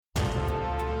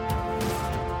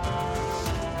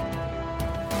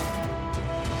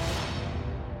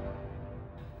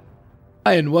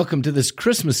Hi, and welcome to this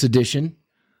Christmas edition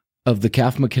of the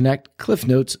CAFMA Connect Cliff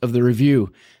Notes of the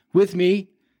Review. With me,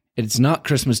 it's not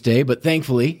Christmas Day, but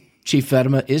thankfully, Chief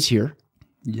Fatima is here.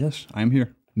 Yes, I'm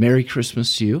here. Merry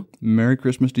Christmas to you. Merry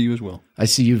Christmas to you as well. I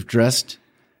see you've dressed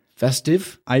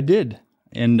festive. I did,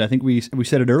 and I think we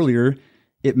said it earlier,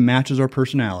 it matches our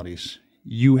personalities.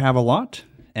 You have a lot,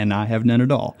 and I have none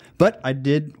at all. But I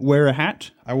did wear a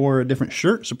hat. I wore a different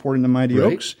shirt supporting the Mighty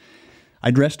Oaks.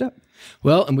 I dressed up.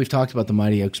 Well, and we've talked about the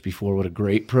Mighty Oaks before. What a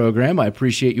great program. I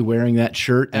appreciate you wearing that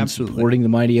shirt and supporting the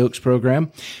Mighty Oaks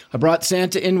program. I brought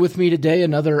Santa in with me today,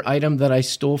 another item that I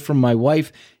stole from my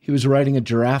wife. He was riding a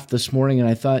giraffe this morning, and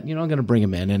I thought, I'm going to bring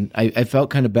him in. And I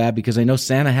felt kind of bad because I know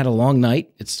Santa had a long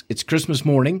night. It's Christmas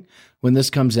morning when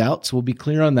this comes out, so we'll be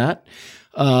clear on that.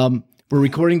 We're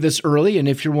recording this early, and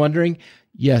if you're wondering,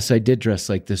 yes, I did dress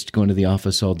like this to go into the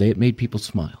office all day. It made people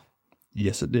smile.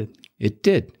 Yes, it did. It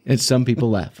did. And some people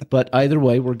laugh. But either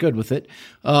way, we're good with it.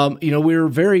 We were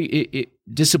very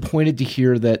disappointed to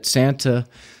hear that Santa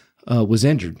was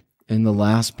injured in the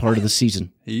last part of the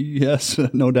season. Yes,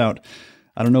 no doubt.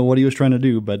 I don't know what he was trying to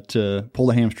do, but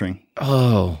pulled a hamstring.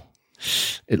 Oh,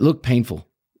 it looked painful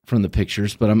from the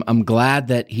pictures, but I'm glad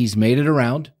that he's made it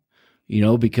around,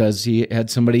 because he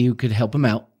had somebody who could help him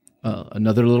out,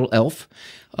 another little elf.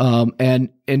 And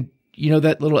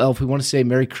that little elf, we want to say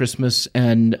Merry Christmas.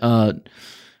 And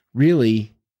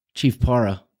really, Chief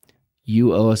Para,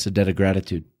 you owe us a debt of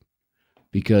gratitude.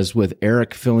 Because with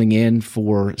Eric filling in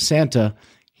for Santa,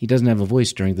 he doesn't have a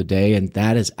voice during the day. And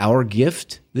that is our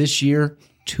gift this year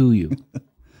to you.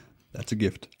 That's a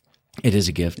gift. It is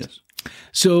a gift. Yes.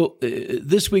 So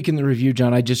this week in the review,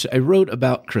 John, I wrote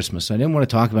about Christmas. I didn't want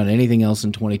to talk about anything else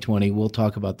in 2020. We'll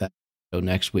talk about that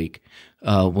next week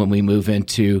when we move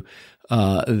into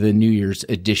the New Year's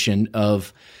edition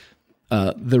of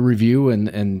the review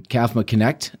and CAFMA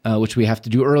Connect, which we have to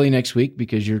do early next week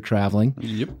because you're traveling.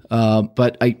 Yep.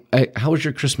 But how was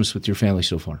your Christmas with your family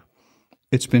so far?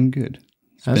 It's been good.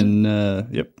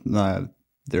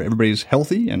 Everybody's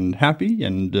healthy and happy,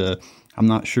 and I'm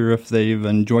not sure if they've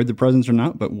enjoyed the presents or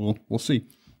not, but we'll see.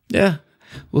 Yeah.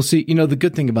 We'll see. The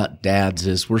good thing about dads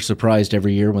is we're surprised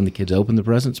every year when the kids open the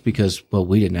presents because,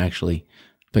 we didn't actually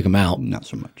pick them out. Not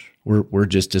so much. We're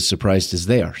just as surprised as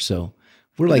they are. So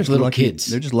we're like little kids.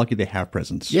 They're just lucky they have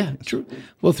presents. Yeah, true.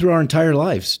 Well, through our entire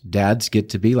lives, dads get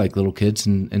to be like little kids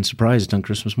and surprised on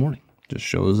Christmas morning. Just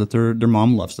shows that their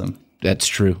mom loves them. That's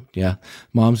true. Yeah.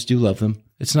 Moms do love them.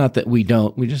 It's not that we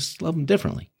don't. We just love them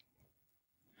differently.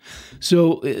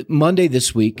 So Monday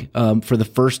this week, for the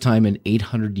first time in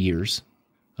 800 years,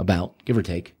 about, give or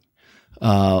take,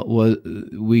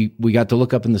 we got to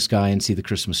look up in the sky and see the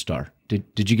Christmas star.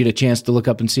 Did you get a chance to look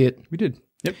up and see it? We did.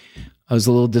 Yep. I was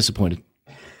a little disappointed.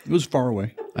 It was far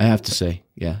away. I have to say,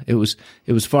 yeah, it was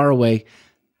far away.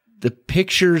 The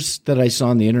pictures that I saw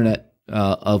on the internet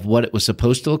of what it was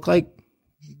supposed to look like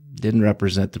didn't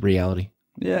represent the reality.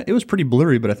 Yeah, it was pretty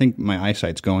blurry, but I think my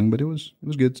eyesight's going, but it was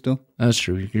good still. That's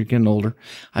true. You're getting older.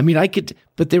 I mean,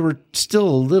 but they were still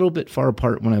a little bit far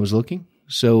apart when I was looking.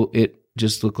 So it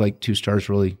just looked like two stars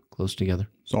really close together.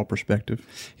 It's all perspective.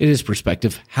 It is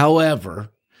perspective. However,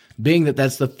 being that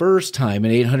that's the first time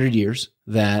in 800 years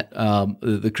that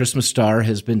the Christmas star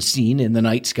has been seen in the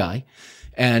night sky,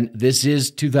 and this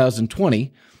is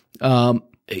 2020, I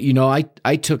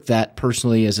took that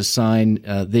personally as a sign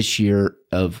this year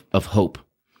of hope.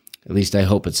 At least I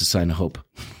hope it's a sign of hope.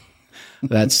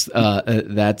 That's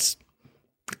the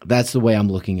way I'm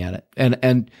looking at it.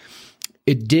 And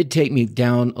it did take me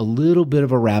down a little bit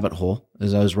of a rabbit hole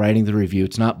as I was writing the review.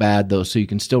 It's not bad, though, so you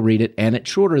can still read it. And it's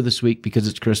shorter this week because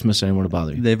it's Christmas. I didn't want to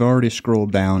bother you. They've already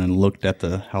scrolled down and looked at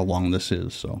how long this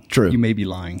is, so true. You may be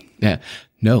lying. Yeah.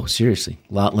 No, seriously.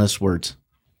 A lot less words.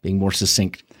 Being more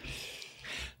succinct.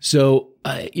 So,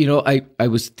 I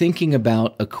was thinking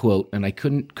about a quote, and I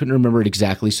couldn't remember it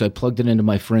exactly, so I plugged it into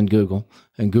my friend Google,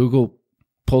 and Google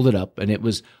pulled it up, and it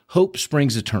was, "Hope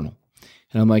springs eternal."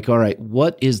 And I'm like, all right,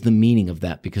 what is the meaning of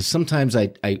that? Because sometimes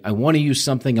I want to use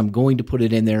something, I'm going to put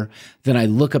it in there, then I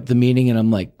look up the meaning, and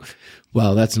I'm like,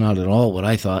 wow, that's not at all what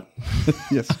I thought.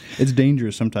 Yes, it's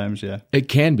dangerous sometimes, yeah. It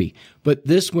can be. But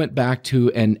this went back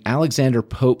to an Alexander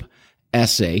Pope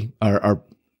essay, or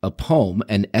a poem,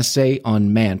 an essay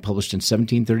on man published in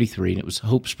 1733, and it was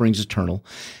Hope Springs Eternal.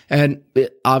 And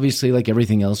obviously, like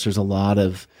everything else, there's a lot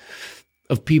of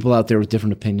people out there with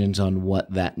different opinions on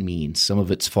what that means. Some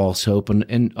of it's false hope,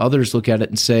 and others look at it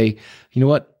and say, you know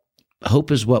what? Hope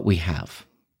is what we have,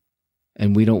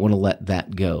 and we don't want to let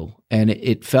that go. And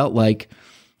it felt like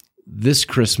this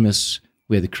Christmas,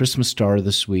 we had the Christmas star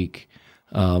this week.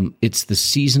 It's the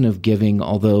season of giving,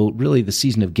 although really the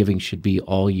season of giving should be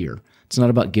all year. It's not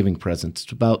about giving presents.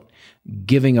 It's about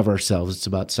giving of ourselves. It's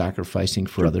about sacrificing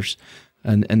for others.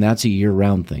 And that's a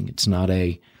year-round thing. It's not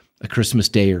a Christmas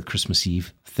Day or Christmas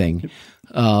Eve thing.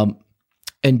 And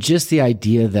just the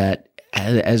idea that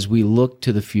as we look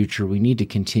to the future, we need to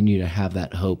continue to have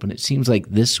that hope. And it seems like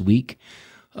this week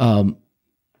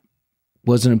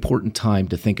was an important time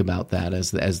to think about that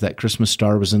as that Christmas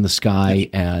star was in the sky,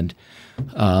 and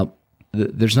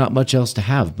there's not much else to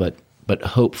have but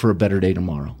hope for a better day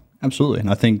tomorrow. Absolutely. And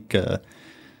I think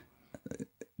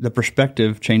the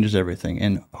perspective changes everything.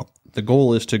 And the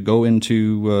goal is to go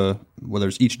into, whether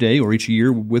it's each day or each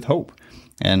year, with hope.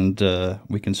 And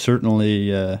we can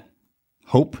certainly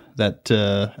hope that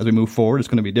as we move forward, it's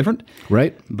going to be different.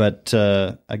 Right. But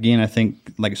again, I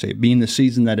think, like I say, being the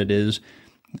season that it is,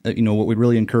 what we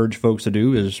really encourage folks to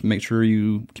do is make sure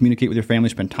you communicate with your family,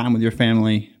 spend time with your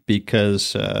family,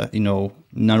 because,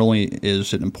 not only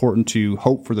is it important to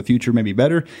hope for the future may be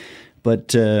better,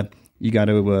 but you got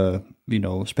to,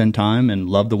 spend time and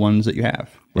love the ones that you have.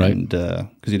 Right. And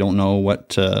because you don't know what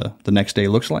the next day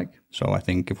looks like. So I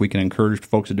think if we can encourage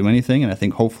folks to do anything, and I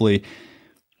think hopefully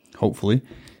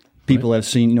people have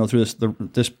seen, through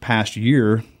this past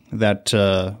year, that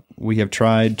we have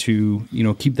tried to,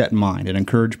 keep that in mind and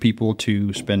encourage people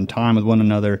to spend time with one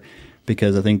another,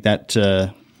 because I think that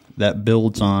that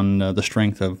builds on the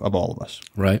strength of all of us.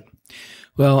 Right.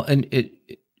 Well, and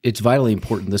it's vitally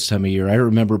important this time of year. I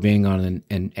remember being on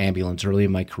an ambulance early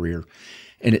in my career,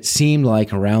 and it seemed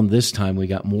like around this time we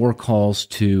got more calls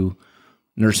to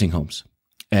nursing homes.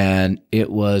 And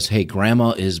it was, hey,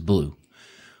 grandma is blue.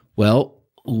 Well,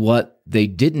 what they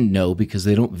didn't know, because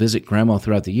they don't visit grandma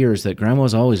throughout the year, is that grandma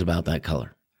is always about that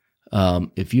color.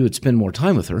 If you would spend more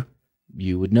time with her,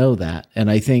 you would know that.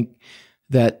 And I think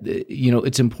that,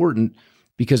 it's important,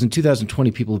 because in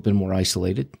 2020, people have been more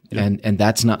isolated, and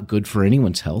that's not good for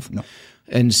anyone's health. No.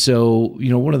 And so,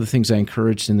 one of the things I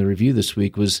encouraged in the review this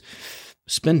week was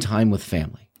spend time with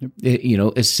family,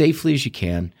 as safely as you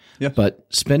can, but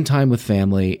spend time with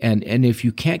family. And if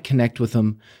you can't connect with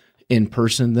them in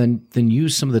person, then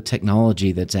use some of the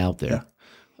technology that's out there.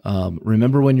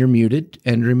 Remember when you're muted,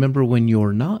 and remember when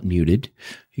you're not muted,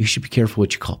 you should be careful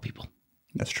what you call people.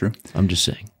 That's true. I'm just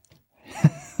saying.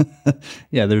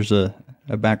 Yeah, there's a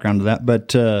background to that.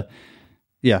 But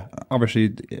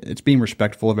obviously it's being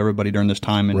respectful of everybody during this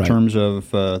time in terms of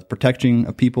protecting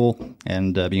of people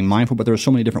and being mindful. But there are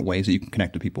so many different ways that you can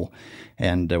connect to people.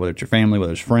 And whether it's your family,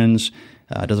 whether it's friends,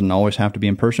 it doesn't always have to be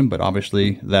in person, but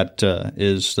obviously that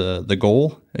is the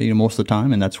goal, most of the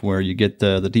time, and that's where you get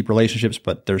the deep relationships.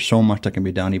 But there's so much that can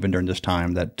be done even during this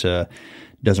time that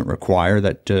doesn't require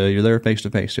that you're there face to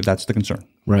face, if that's the concern.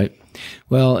 Right.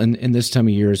 Well, and in this time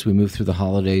of year, as we move through the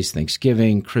holidays,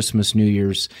 Thanksgiving, Christmas, New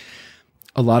Year's,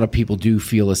 a lot of people do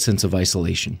feel a sense of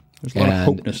isolation. There's a lot of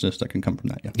hopelessness that can come from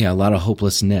that. Yeah, a lot of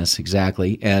hopelessness,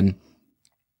 exactly. And,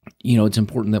 it's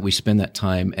important that we spend that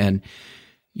time. And,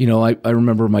 I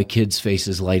remember my kids'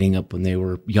 faces lighting up when they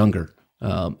were younger,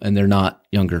 and they're not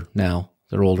younger now.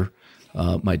 They're older.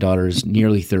 My daughter is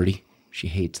nearly 30. She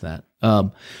hates that.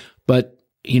 But,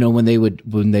 when they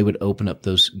would open up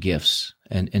those gifts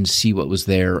and see what was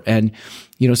there. And,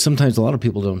 sometimes a lot of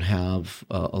people don't have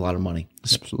a lot of money,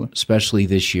 especially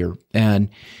this year. And,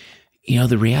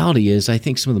 the reality is, I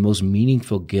think some of the most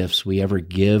meaningful gifts we ever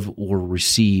give or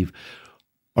receive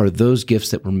are those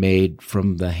gifts that were made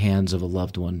from the hands of a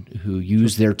loved one who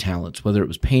used their talents, whether it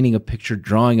was painting a picture,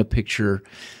 drawing a picture.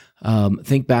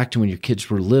 Think back to when your kids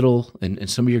were little, and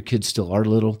some of your kids still are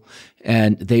little,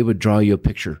 and they would draw you a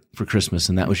picture for Christmas,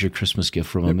 and that was your Christmas gift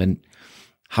from them, and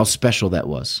how special that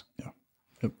was.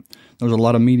 There was a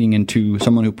lot of meaning into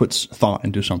someone who puts thought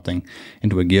into something,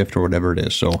 into a gift or whatever it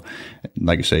is. So,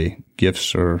 like I say,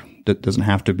 gifts that doesn't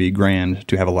have to be grand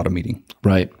to have a lot of meaning.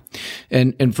 Right.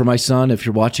 And for my son, if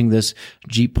you're watching this,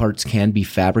 Jeep parts can be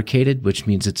fabricated, which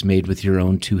means it's made with your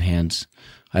own two hands.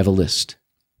 I have a list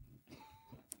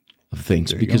of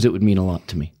things because it would mean a lot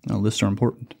to me. Lists are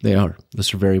important. They are.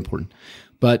 Lists are very important.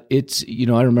 But it's,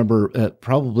 I remember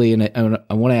probably, and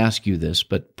I want to ask you this,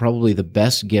 but probably the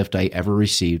best gift I ever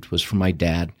received was from my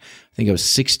dad. I think I was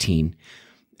 16.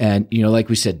 And, like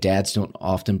we said, dads don't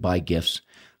often buy gifts.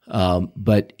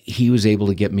 But he was able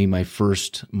to get me my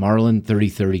first Marlin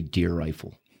 30-30 deer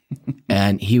rifle.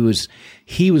 And he was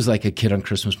like a kid on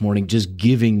Christmas morning, just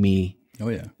giving me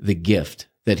the gift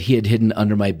that he had hidden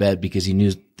under my bed because he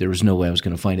knew there was no way I was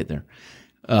going to find it there.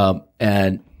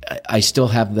 And I still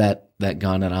have that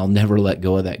gun, and I'll never let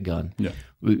go of that gun. Yeah.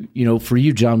 For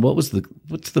you, John, what's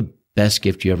the best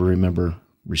gift you ever remember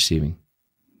receiving?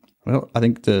 Well, I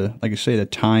think like I say, the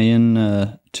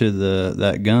tie-in to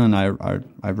that gun,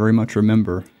 I very much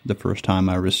remember the first time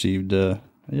I received the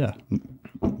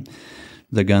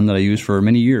gun that I used for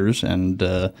many years, and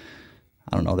I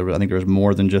don't know, I think there was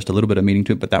more than just a little bit of meaning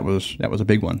to it, but that was a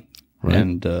big one. Right.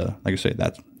 And like I say,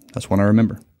 that's one I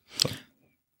remember. So.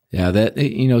 Yeah, that,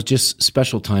 just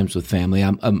special times with family.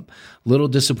 I'm a little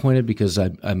disappointed because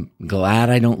I'm glad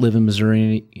I don't live in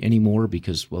Missouri anymore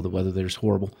because, well, the weather there's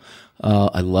horrible.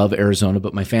 I love Arizona,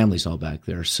 but my family's all back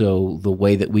there. So the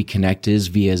way that we connect is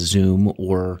via Zoom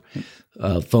or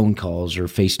phone calls or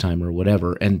FaceTime or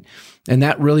whatever. And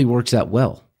that really works out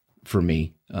well for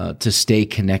me to stay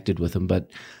connected with them. But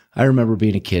I remember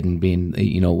being a kid and being,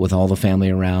 with all the family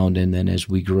around. And then as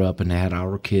we grew up and had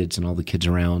our kids and all the kids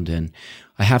around, and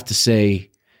I have to say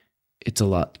it's a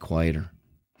lot quieter.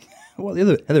 Well,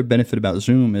 the other benefit about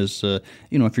Zoom is, if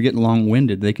you're getting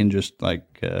long-winded, they can just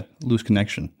lose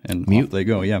connection and mute. Off they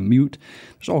go. Yeah, mute.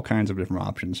 There's all kinds of different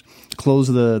options. Close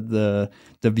the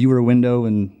viewer window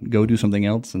and go do something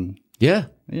else. And yeah,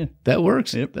 that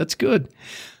works. Yep. That's good.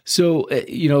 So,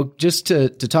 just to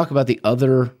talk about the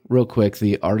other real quick,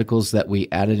 the articles that we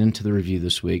added into the review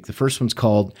this week. The first one's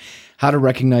called How to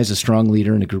Recognize a Strong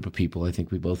Leader in a Group of People. I think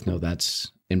we both know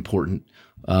that's important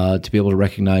to be able to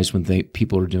recognize when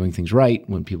people are doing things right,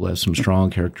 when people have some strong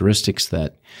characteristics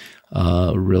that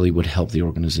really would help the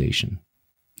organization.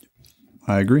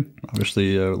 I agree.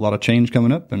 Obviously, a lot of change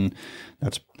coming up, and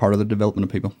that's part of the development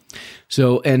of people.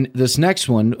 So, and this next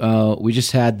one, we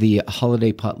just had the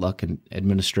holiday potluck and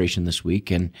administration this week,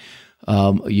 and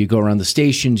you go around the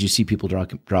stations, you see people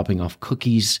dropping off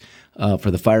cookies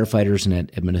for the firefighters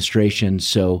and administration.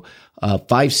 So,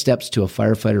 5 steps to a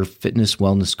firefighter fitness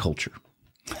wellness culture.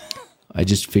 I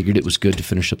just figured it was good to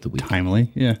finish up the week.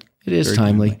 Timely, yeah. It is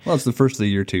timely. Well, it's the first of the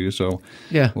year, too, so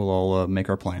yeah, we'll all make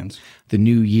our plans. The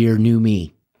new year, new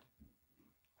me.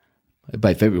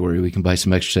 By February, we can buy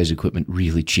some exercise equipment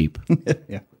really cheap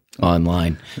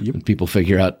online. Yep. When people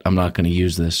figure out I'm not going to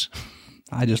use this.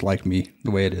 I just like me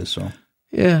the way it is, so.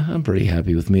 Yeah, I'm pretty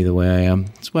happy with me the way I am.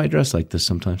 That's why I dress like this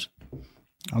sometimes.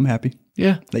 I'm happy.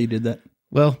 Yeah. That you did that.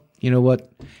 Well, you know what?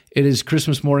 It is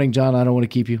Christmas morning, John. I don't want to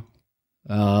keep you.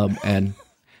 And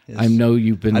yes. I know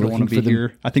you've been looking for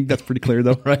here. I think that's pretty clear,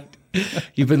 though. Right?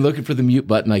 You've been looking for the mute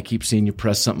button. I keep seeing you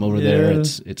press something over there.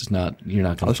 It's not, you're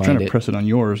not going to find it. I was trying to press it on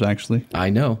yours, actually. I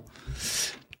know.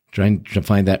 Trying to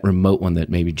find that remote one that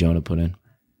maybe Jonah put in.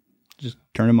 Just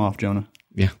turn him off, Jonah.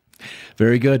 Yeah.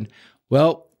 Very good.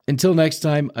 Well, until next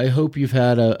time, I hope you've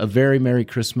had a very Merry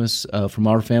Christmas from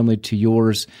our family to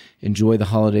yours. Enjoy the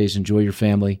holidays. Enjoy your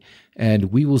family.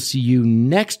 And we will see you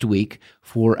next week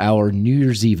for our New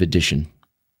Year's Eve edition.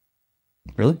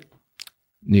 Really?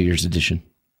 New Year's edition.